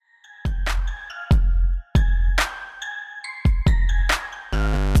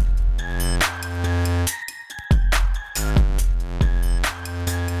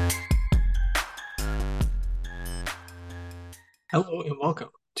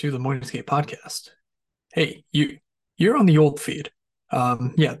to the Morningscape podcast. Hey, you're on the old feed.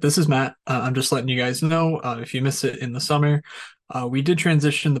 Yeah, this is Matt. I'm just letting you guys know if you missed it in the summer, we did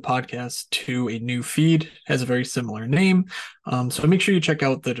transition the podcast to a new feed. It has a very similar name. So make sure you check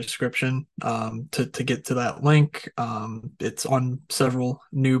out the description to get to that link. It's on several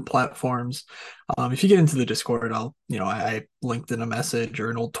new platforms. If you get into the Discord, I linked in a message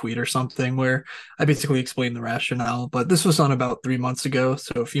or an old tweet or something where I basically explained the rationale. But this was done about 3 months ago.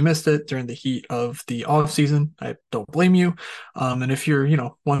 So if you missed it during the heat of the off season, I don't blame you. And if you're,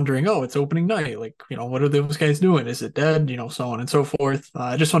 wondering, oh, it's opening night, like, what are those guys doing? Is it dead? So on and so forth.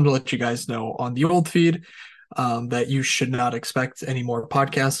 I just wanted to let you guys know on the old feed that you should not expect any more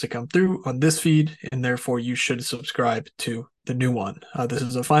podcasts to come through on this feed, and therefore you should subscribe to the new one. This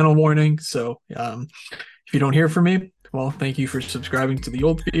is a final warning. So if you don't hear from me, well, thank you for subscribing to the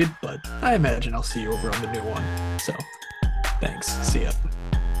old feed, but I imagine I'll see you over on the new one. So thanks. See ya.